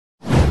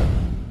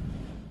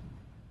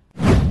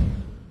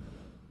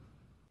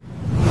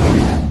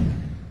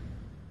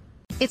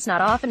It's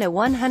not often a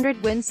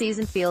 100-win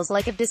season feels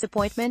like a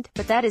disappointment,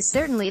 but that is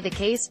certainly the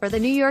case for the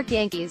New York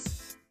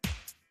Yankees.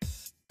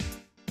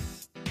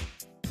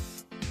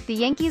 The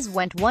Yankees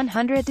went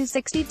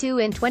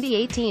 100-62 in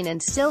 2018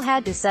 and still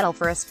had to settle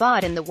for a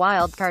spot in the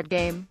wild-card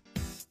game.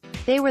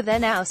 They were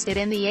then ousted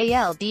in the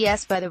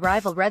ALDS by the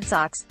rival Red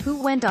Sox,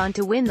 who went on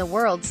to win the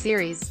World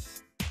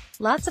Series.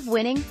 Lots of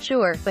winning,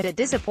 sure, but a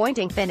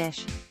disappointing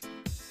finish.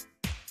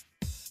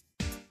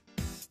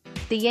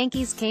 The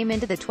Yankees came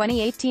into the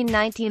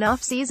 2018-19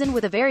 offseason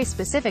with a very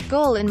specific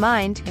goal in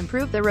mind: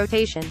 improve the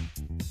rotation.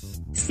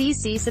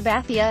 CC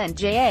Sabathia and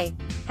J.A.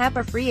 Happ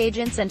are free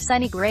agents and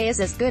Sonny Gray is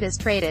as good as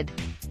traded.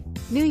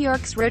 New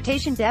York's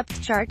rotation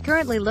depth chart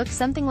currently looks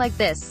something like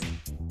this.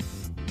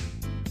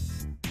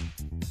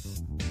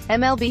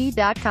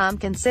 MLB.com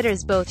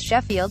considers both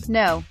Sheffield,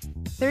 no.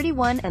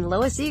 31, and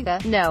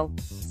Loizaga, no.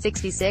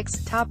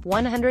 66, top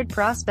 100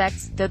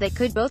 prospects, though they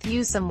could both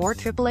use some more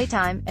AAA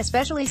time,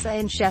 especially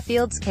in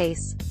Sheffield's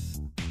case.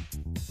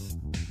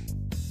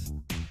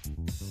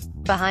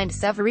 Behind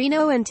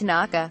Severino and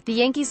Tanaka, the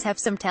Yankees have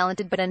some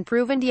talented but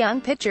unproven young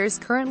pitchers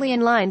currently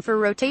in line for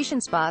rotation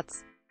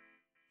spots.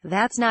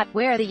 That's not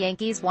where the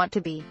Yankees want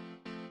to be.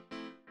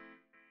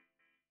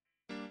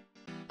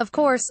 Of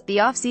course, the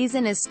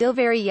offseason is still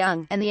very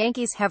young, and the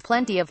Yankees have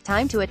plenty of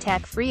time to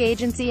attack free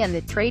agency and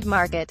the trade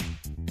market.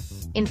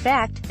 In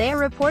fact, they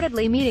are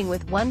reportedly meeting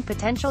with one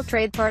potential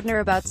trade partner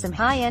about some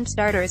high-end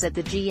starters at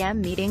the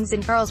GM meetings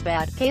in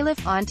Carlsbad,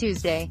 Calif, on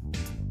Tuesday.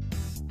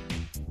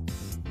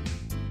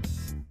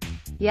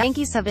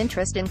 Yankees have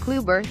interest in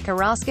Kluber,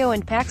 Carrasco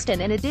and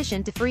Paxton in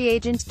addition to free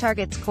agent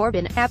targets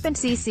Corbin, Happ and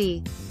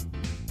CC.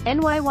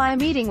 NYY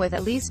meeting with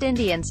at least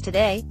Indians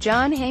today.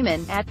 John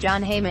Heyman, at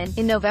John Heyman.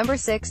 In November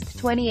 6,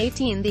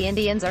 2018, the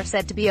Indians are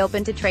said to be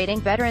open to trading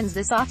veterans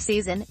this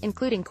offseason,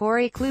 including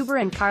Corey Kluber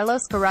and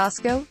Carlos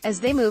Carrasco, as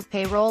they move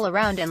payroll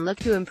around and look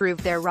to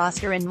improve their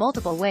roster in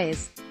multiple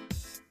ways.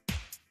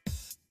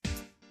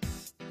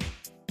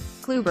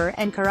 Kluber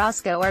and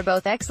Carrasco are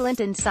both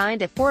excellent and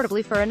signed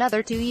affordably for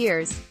another 2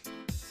 years.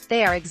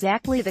 They are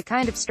exactly the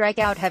kind of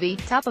strikeout-heavy,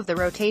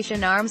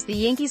 top-of-the-rotation arms the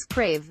Yankees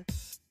crave.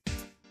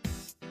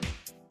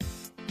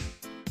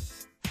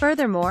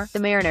 Furthermore, the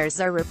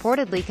Mariners are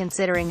reportedly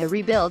considering a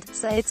rebuild,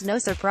 so it's no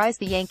surprise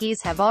the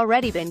Yankees have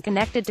already been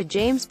connected to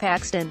James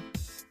Paxton.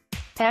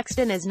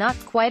 Paxton is not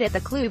quite at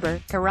the Kluber,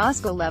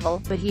 Carrasco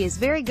level, but he is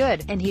very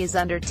good, and he is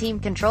under team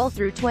control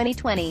through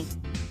 2020.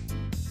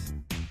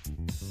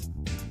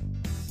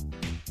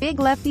 Big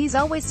lefties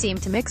always seem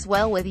to mix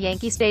well with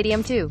Yankee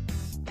Stadium too.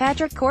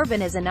 Patrick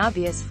Corbin is an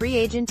obvious free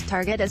agent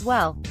target as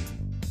well.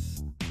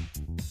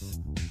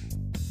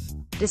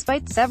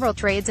 Despite several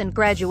trades and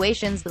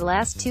graduations the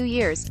last 2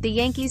 years, the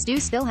Yankees do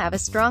still have a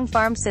strong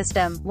farm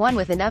system, one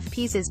with enough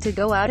pieces to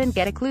go out and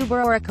get a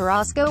Kluber or a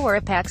Carrasco or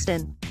a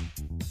Paxton.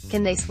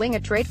 Can they swing a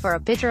trade for a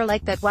pitcher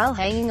like that while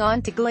hanging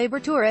on to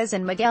Gleyber Torres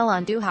and Miguel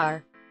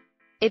Andujar?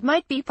 It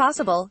might be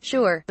possible,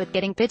 sure, but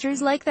getting pitchers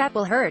like that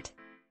will hurt.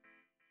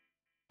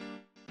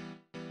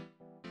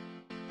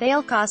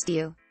 They'll cost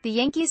you. The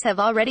Yankees have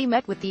already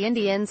met with the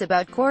Indians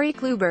about Corey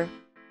Kluber.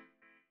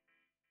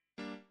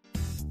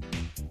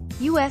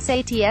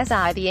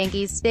 USATSI. The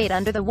Yankees stayed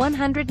under the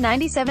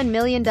 $197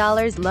 million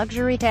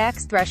luxury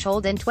tax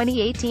threshold in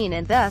 2018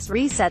 and thus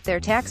reset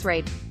their tax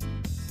rate.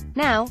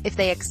 Now, if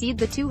they exceed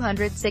the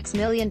 $206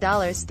 million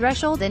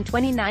threshold in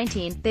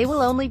 2019, they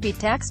will only be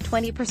taxed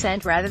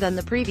 20% rather than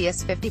the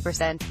previous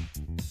 50%.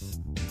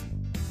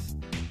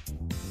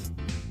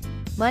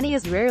 Money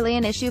is rarely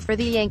an issue for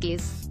the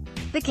Yankees.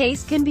 The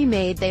case can be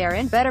made they are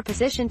in better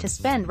position to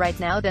spend right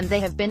now than they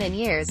have been in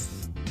years.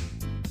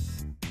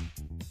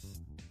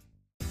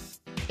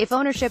 If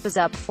ownership is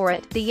up for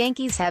it, the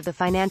Yankees have the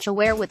financial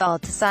wherewithal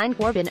to sign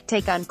Corbin,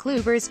 take on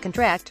Kluber's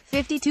contract,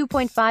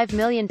 $52.5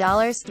 million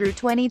through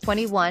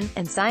 2021,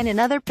 and sign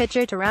another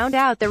pitcher to round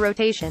out the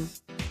rotation.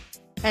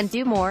 And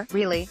do more,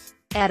 really.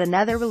 Add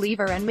another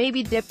reliever and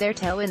maybe dip their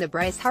toe in the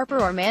Bryce Harper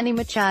or Manny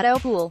Machado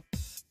pool.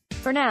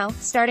 For now,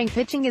 starting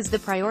pitching is the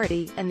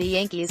priority, and the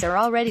Yankees are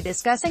already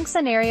discussing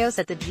scenarios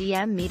at the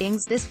GM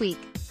meetings this week.